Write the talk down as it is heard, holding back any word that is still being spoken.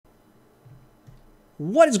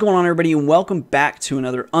What is going on, everybody, and welcome back to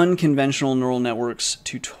another Unconventional Neural Networks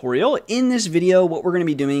tutorial. In this video, what we're going to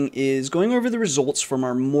be doing is going over the results from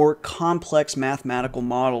our more complex mathematical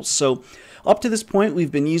models. So up to this point,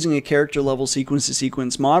 we've been using a character level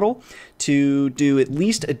sequence-to-sequence model to do at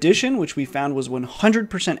least addition, which we found was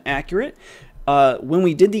 100% accurate. When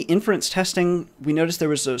we did the inference testing, we noticed there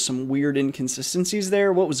was some weird inconsistencies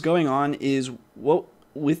there. What was going on is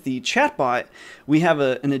with the chatbot, we have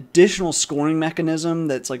an additional scoring mechanism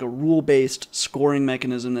that's like a rule-based scoring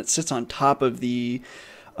mechanism that sits on top of the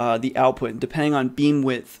output. And depending on beam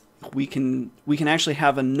width, we can actually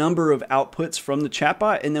have a number of outputs from the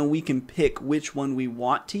chatbot, and then we can pick which one we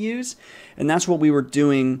want to use. And that's what we were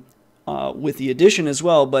doing with the addition as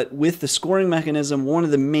well. But with the scoring mechanism, one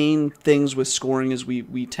of the main things with scoring is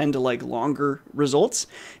we tend to like longer results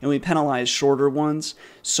and we penalize shorter ones.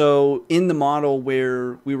 So in the model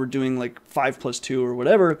where we were doing like 5 + 2 or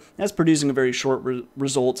whatever, that's producing a very short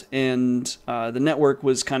result, and the network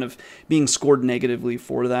was kind of being scored negatively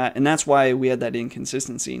for that, and that's why we had that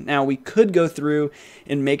inconsistency. Now we could go through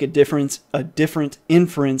and make a different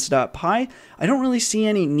inference.py. I don't really see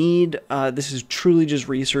any need. This is truly just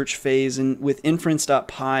research phase, and with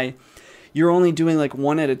inference.py, you're only doing like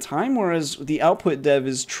one at a time, whereas the output dev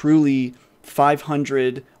is truly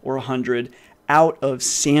 500 or 100 out of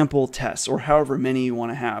sample tests, or however many you want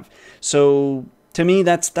to have. So to me,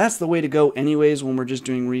 that's the way to go anyways when we're just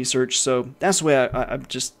doing research. So that's the way I've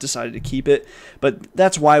just decided to keep it. But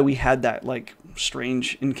that's why we had that like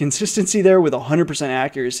strange inconsistency there with 100%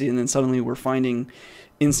 accuracy, and then suddenly we're finding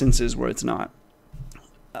instances where it's not.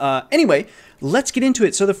 Anyway, let's get into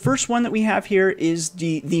it. So the first one that we have here is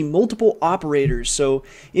the multiple operators. So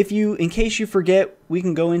in case you forget, we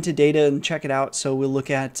can go into data and check it out. So we'll look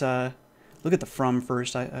at the from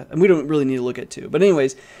first. And we don't really need to look at two. But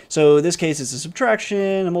anyways, so in this case, it's a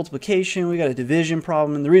subtraction, a multiplication. We got a division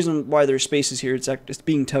problem. And the reason why there's spaces here, it's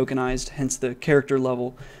being tokenized, hence the character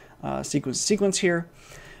level sequence here.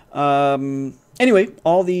 Anyway,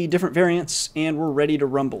 all the different variants, and we're ready to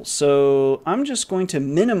rumble. So I'm just going to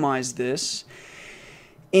minimize this.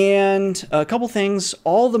 And a couple things,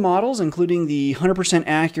 all the models, including the 100%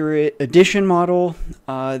 accurate addition model,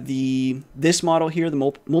 this model here,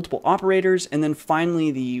 the multiple operators, and then finally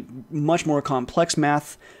the much more complex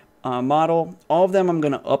math model, all of them I'm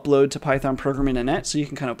going to upload to Python Programming.net so you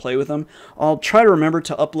can kind of play with them. I'll try to remember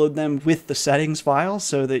to upload them with the settings file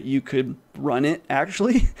so that you could run it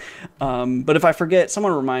actually. But if I forget,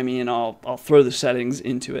 someone remind me and I'll throw the settings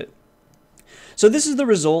into it. So this is the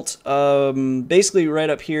result. Basically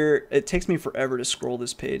right up here, it takes me forever to scroll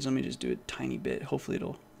this page. Let me just do a tiny bit. Hopefully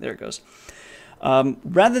there it goes.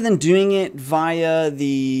 Rather than doing it via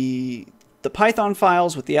the Python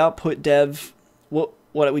files with the output dev,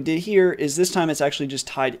 what we did here is this time it's actually just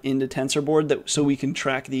tied into TensorBoard so we can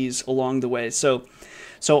track these along the way. So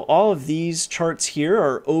all of these charts here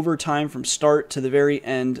are over time from start to the very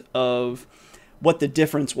end of what the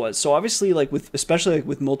difference was. So obviously, especially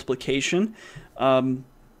with multiplication,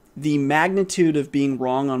 the magnitude of being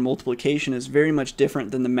wrong on multiplication is very much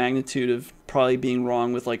different than the magnitude of probably being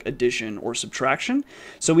wrong with like addition or subtraction.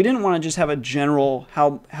 So we didn't want to just have a general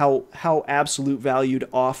how absolute valued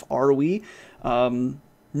off are we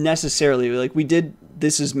necessarily. Like we did,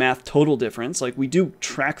 this is math total difference. Like we do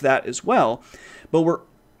track that as well, but we're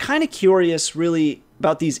kind of curious really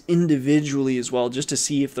about these individually as well, just to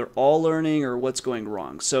see if they're all learning or what's going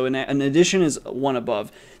wrong. So an addition is one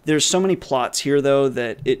above. There's so many plots here though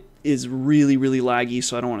that it is really, really laggy,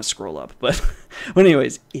 so I don't want to scroll up. But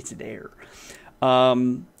anyways, it's there.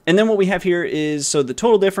 And then what we have here is so the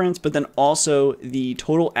total difference, but then also the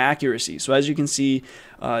total accuracy. So as you can see,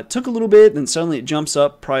 it took a little bit, then suddenly it jumps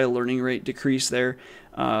up, probably a learning rate decrease there.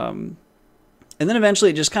 And then eventually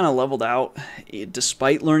it just kind of leveled out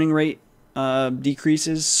despite learning rate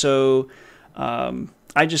decreases. So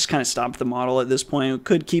I just kind of stopped the model at this point. It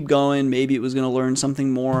could keep going. Maybe it was going to learn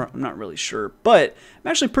something more. I'm not really sure. But I'm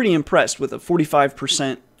actually pretty impressed with a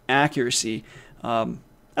 45% accuracy.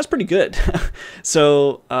 That's pretty good.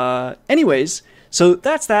 So anyways, so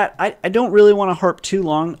that's that. I don't really want to harp too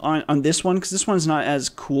long on this one because this one's not as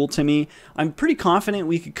cool to me. I'm pretty confident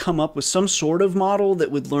we could come up with some sort of model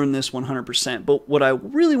that would learn this 100%. But what I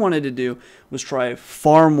really wanted to do was try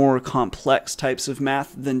far more complex types of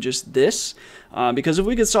math than just this. Because if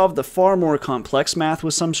we could solve the far more complex math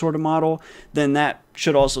with some sort of model, then that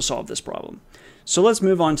should also solve this problem. So let's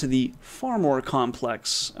move on to the far more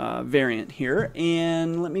complex variant here,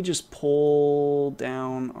 and let me just pull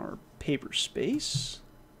down our paper space.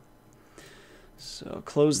 So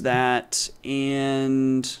close that,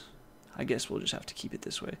 and I guess we'll just have to keep it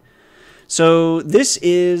this way. So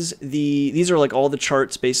these are like all the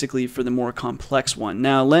charts basically for the more complex one.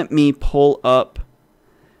 Now let me pull up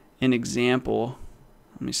an example.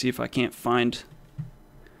 Let me see if I can't find,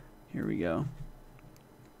 here we go.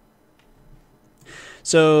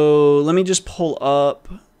 So let me just pull up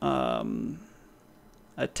a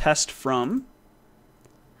test from.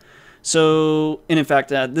 So, and in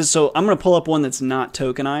fact, so I'm going to pull up one that's not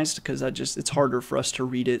tokenized because it's harder for us to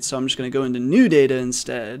read it. So I'm just going to go into new data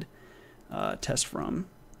instead. Test from.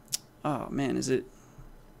 Oh man, it's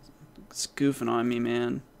goofing on me,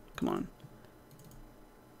 man. Come on.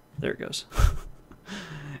 There it goes.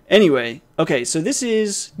 Anyway, okay, so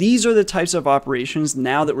these are the types of operations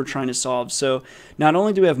now that we're trying to solve. So not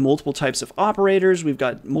only do we have multiple types of operators, we've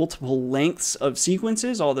got multiple lengths of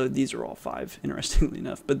sequences, although these are all 5, interestingly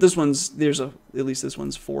enough. But this one's, at least this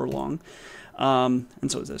one's 4 long. And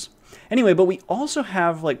so is this. Anyway, but we also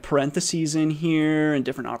have like parentheses in here and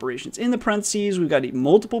different operations in the parentheses. We've got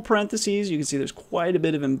multiple parentheses. You can see there's quite a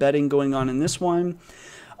bit of embedding going on in this one.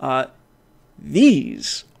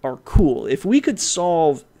 These are cool. If we could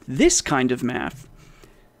solve this kind of math,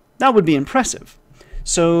 that would be impressive.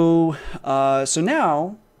 So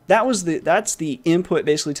now that's the input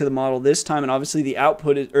basically to the model this time, and obviously the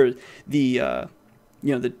output is, or the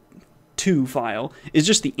the to file is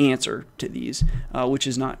just the answer to these, which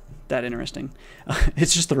is not that interesting.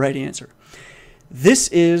 It's just the right answer. This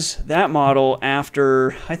is that model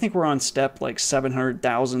after, I think we're on step like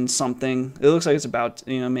 700,000 something. It looks like it's about,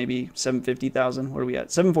 maybe 750,000. What are we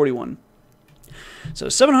at? 741. So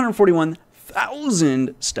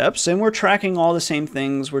 741,000 steps, and we're tracking all the same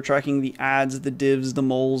things. We're tracking the adds, the divs, the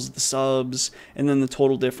moles, the subs, and then the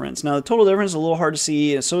total difference. Now the total difference is a little hard to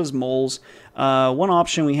see, and so is moles. One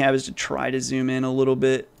option we have is to try to zoom in a little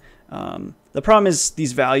bit. The problem is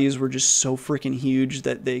these values were just so freaking huge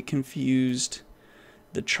that they confused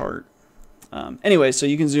the chart. Anyway, so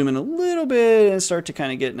you can zoom in a little bit and start to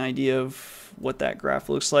kind of get an idea of what that graph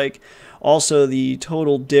looks like. Also, the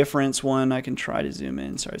total difference one, I can try to zoom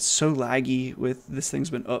in. Sorry, it's so laggy with this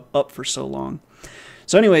thing's been up for so long.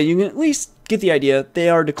 So anyway, you can at least get the idea. They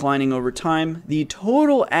are declining over time. The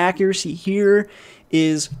total accuracy here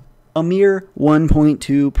is a mere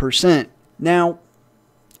 1.2%. Now,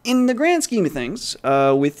 in the grand scheme of things,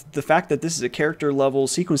 with the fact that this is a character level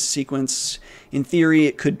sequence to sequence, in theory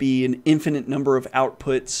it could be an infinite number of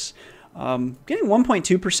outputs. Getting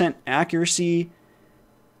 1.2% accuracy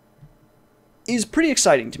is pretty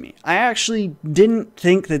exciting to me. I actually didn't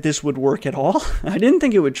think that this would work at all. I didn't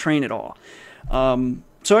think it would train at all.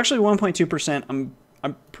 So actually 1.2%,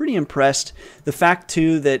 I'm pretty impressed. The fact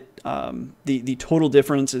too that the total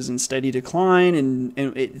difference is in steady decline, and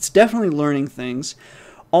it's definitely learning things.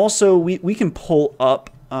 Also, we can pull up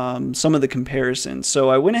some of the comparisons. So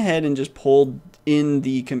I went ahead and just pulled in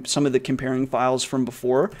some of the comparing files from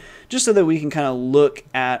before, just so that we can kind of look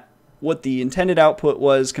at what the intended output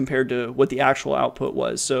was compared to what the actual output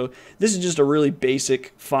was. So this is just a really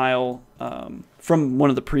basic file from one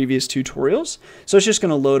of the previous tutorials. So it's just going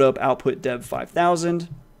to load up output dev 5000.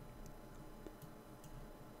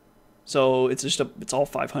 So it's all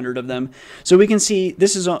 500 of them. So we can see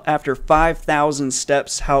this is after 5,000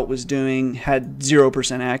 steps how it was doing, had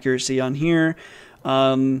 0% accuracy on here.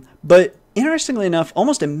 But interestingly enough,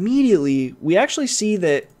 almost immediately we actually see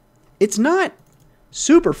that it's not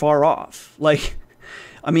super far off. Like,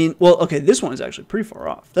 I mean, well, okay, this one is actually pretty far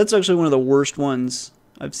off. That's actually one of the worst ones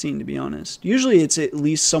I've seen, to be honest. Usually it's at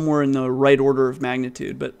least somewhere in the right order of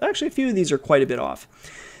magnitude, but actually a few of these are quite a bit off.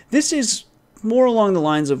 This is more along the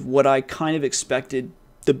lines of what I kind of expected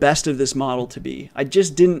the best of this model to be. I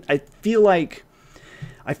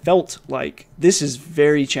felt like this is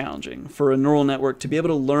very challenging for a neural network to be able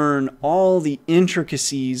to learn all the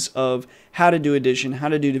intricacies of how to do addition, how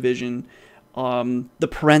to do division, the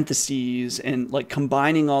parentheses, and like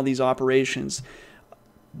combining all these operations.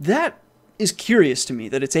 That is curious to me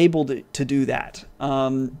that it's able to do that.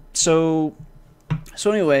 So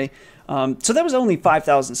anyway, so that was only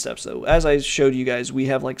 5,000 steps though. As I showed you guys, we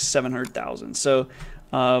have like 700,000. So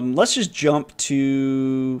let's just jump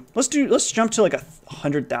to, let's jump to like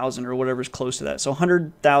 100,000 or whatever's close to that. So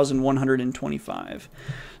 100,125.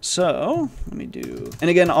 So let me do, and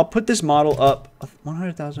again, I'll put this model up,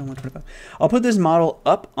 100,125. I'll put this model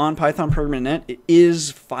up on Python Programming.net. It is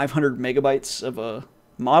 500 megabytes of a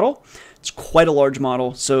model. It's quite a large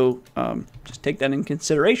model, so just take that in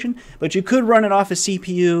consideration. But you could run it off a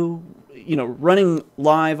CPU. You know, running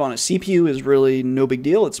live on a CPU is really no big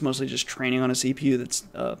deal. It's mostly just training on a CPU that's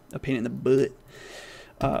a pain in the butt.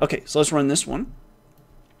 Okay, so let's run this one.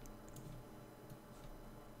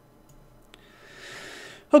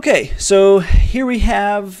 Okay, so here we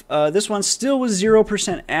have, this one still was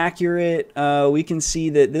 0% accurate. We can see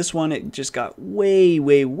that this one, it just got way,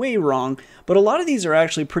 way, way wrong. But a lot of these are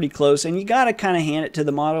actually pretty close, and you got to kind of hand it to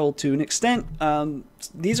the model to an extent.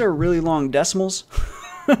 These are really long decimals.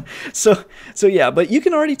 so yeah, but you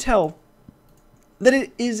can already tell that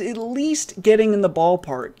it is at least getting in the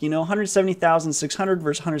ballpark. You know, 170,600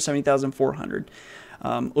 versus 170,400.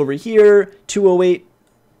 Over here, 208.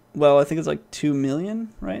 Well, I think it's like 2 million,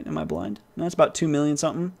 right? Am I blind? No, it's about 2 million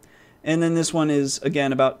something. And then this one is,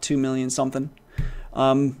 again, about 2 million something.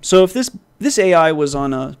 So if this AI was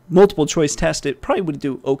on a multiple choice test, it probably would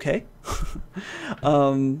do okay.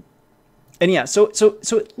 And yeah, so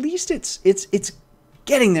at least it's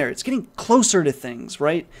getting there. It's getting closer to things,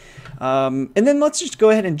 right? And then let's just go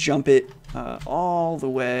ahead and jump it all the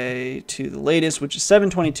way to the latest, which is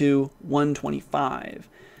 722.125.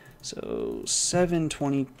 So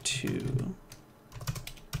 722.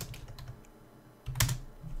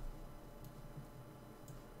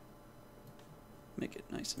 Make it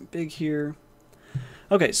nice and big here.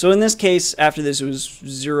 Okay, so in this case, after this, it was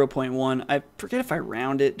 0.1. I forget if I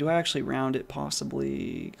round it. Do I actually round it?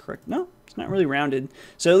 Possibly. Correct. No, it's not really rounded.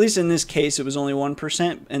 So at least in this case, it was only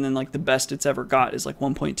 1%, and then like the best it's ever got is like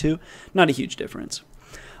 1.2. Not a huge difference.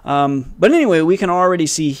 But anyway, we can already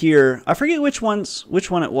see here, I forget which one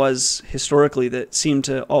it was historically that seemed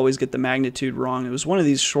to always get the magnitude wrong. It was one of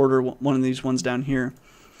these shorter, one of these ones down here.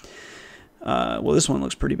 Well, this one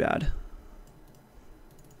looks pretty bad.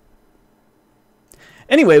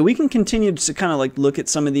 Anyway, we can continue to kind of like look at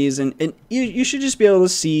some of these, and you should just be able to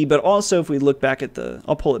see, but also if we look back at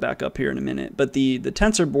I'll pull it back up here in a minute, but the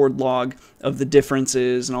TensorBoard log of the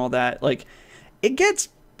differences and all that, like, it gets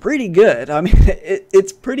pretty good. I mean,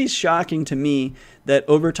 it's pretty shocking to me that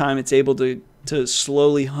over time it's able to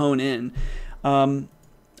slowly hone in. I'm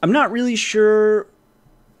not really sure,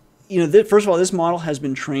 you know, first of all, this model has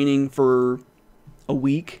been training for a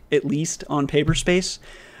week at least on Paperspace.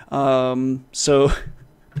 So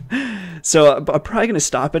I'm probably going to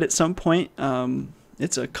stop it at some point.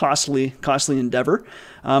 It's a costly endeavor,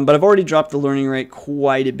 but I've already dropped the learning rate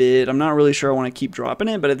quite a bit. I'm not really sure I want to keep dropping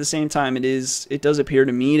it, but at the same time, it does appear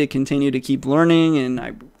to me to continue to keep learning, and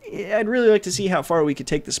I'd really like to see how far we could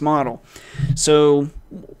take this model. So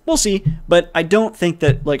we'll see, but I don't think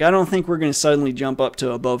we're going to suddenly jump up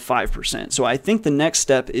to above 5%. So I think the next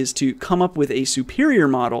step is to come up with a superior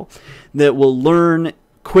model that will learn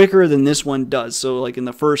quicker than this one does. So like in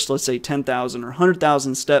the first, let's say 10,000 or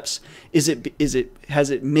 100,000 steps, has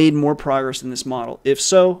it made more progress than this model? If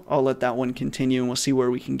so, I'll let that one continue and we'll see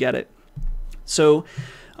where we can get it. So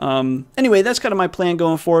anyway, that's kind of my plan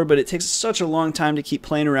going forward, but it takes such a long time to keep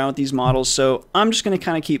playing around with these models. So I'm just going to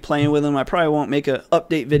kind of keep playing with them. I probably won't make an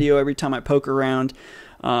update video every time I poke around.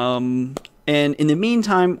 And in the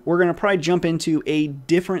meantime, we're going to probably jump into a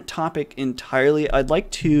different topic entirely. I'd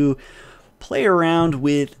like to play around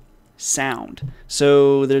with sound.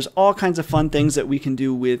 So there's all kinds of fun things that we can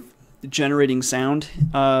do with generating sound.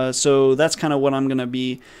 So that's kind of what I'm going to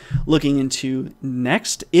be looking into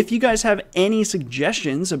next. If you guys have any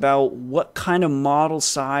suggestions about what kind of model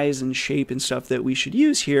size and shape and stuff that we should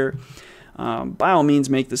use here, by all means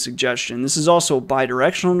make the suggestion. This is also a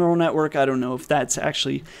bidirectional neural network. I don't know if that's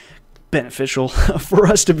actually beneficial for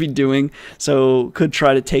us to be doing, so could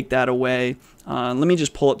try to take that away. Let me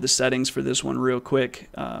just pull up the settings for this one real quick.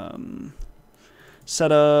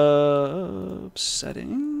 Setup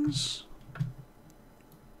settings.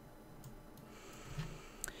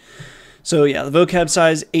 So yeah, the vocab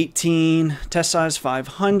size 18, test size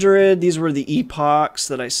 500. These were the epochs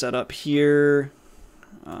that I set up here.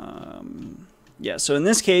 Yeah, so in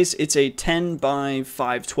this case, it's a 10 by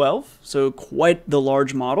 512, so quite the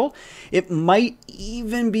large model. It might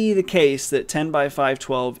even be the case that 10 by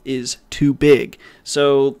 512 is too big.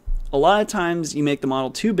 So a lot of times you make the model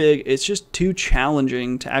too big, it's just too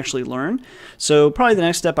challenging to actually learn. So probably the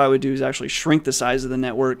next step I would do is actually shrink the size of the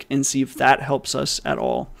network and see if that helps us at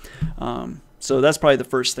all. So that's probably the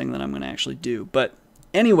first thing that I'm going to actually do. But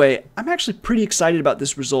anyway, I'm actually pretty excited about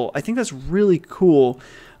this result. I think that's really cool.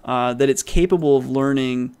 That it's capable of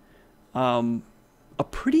learning a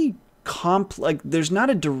pretty complex, there's not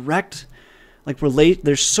a direct,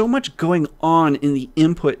 there's so much going on in the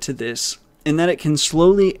input to this, and that it can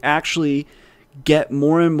slowly actually get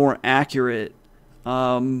more and more accurate,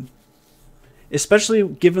 especially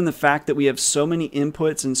given the fact that we have so many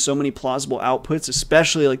inputs and so many plausible outputs,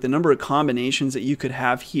 especially like the number of combinations that you could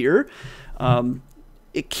have here.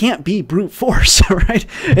 It can't be brute force, right?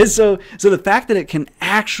 And so the fact that it can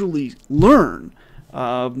actually learn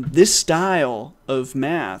this style of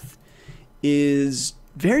math is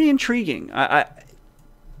very intriguing.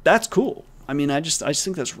 that's cool. I mean, I just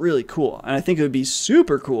think that's really cool. And I think it would be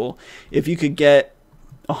super cool if you could get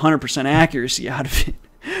 100% accuracy out of it.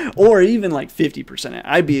 Or even like 50%.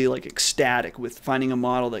 I'd be like ecstatic with finding a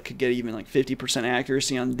model that could get even like 50%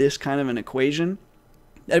 accuracy on this kind of an equation.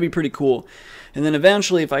 That'd be pretty cool. And then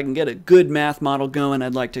eventually, if I can get a good math model going,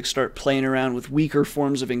 I'd like to start playing around with weaker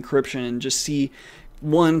forms of encryption and just see,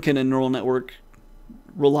 one, can a neural network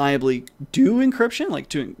reliably do encryption, like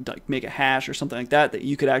to make a hash or something like that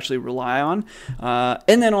you could actually rely on,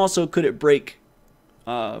 and then also, could it break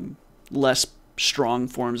less strong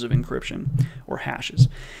forms of encryption or hashes.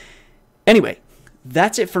 Anyway,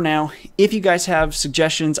 that's it for now. If you guys have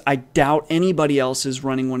suggestions, I doubt anybody else is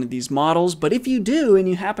running one of these models, but if you do and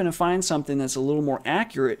you happen to find something that's a little more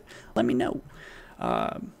accurate, let me know.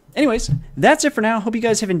 Anyways, that's it for now. Hope you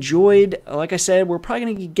guys have enjoyed. Like I said, we're probably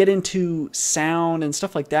going to get into sound and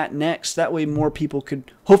stuff like that next. That way more people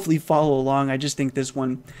could hopefully follow along. I just think this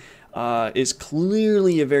one is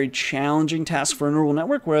clearly a very challenging task for a neural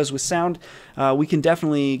network, whereas with sound, we can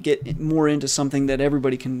definitely get more into something that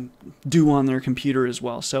everybody can do on their computer as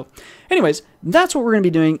well. So anyways, that's what we're going to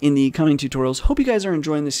be doing in the coming tutorials. Hope you guys are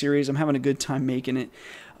enjoying the series. I'm having a good time making it.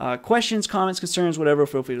 Questions, comments, concerns, whatever,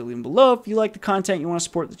 feel free to leave them below. If you like the content, you want to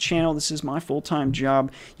support the channel, this is my full-time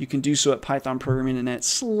job. You can do so at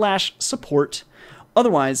pythonprogramming.net/support.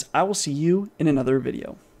 Otherwise, I will see you in another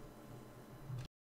video.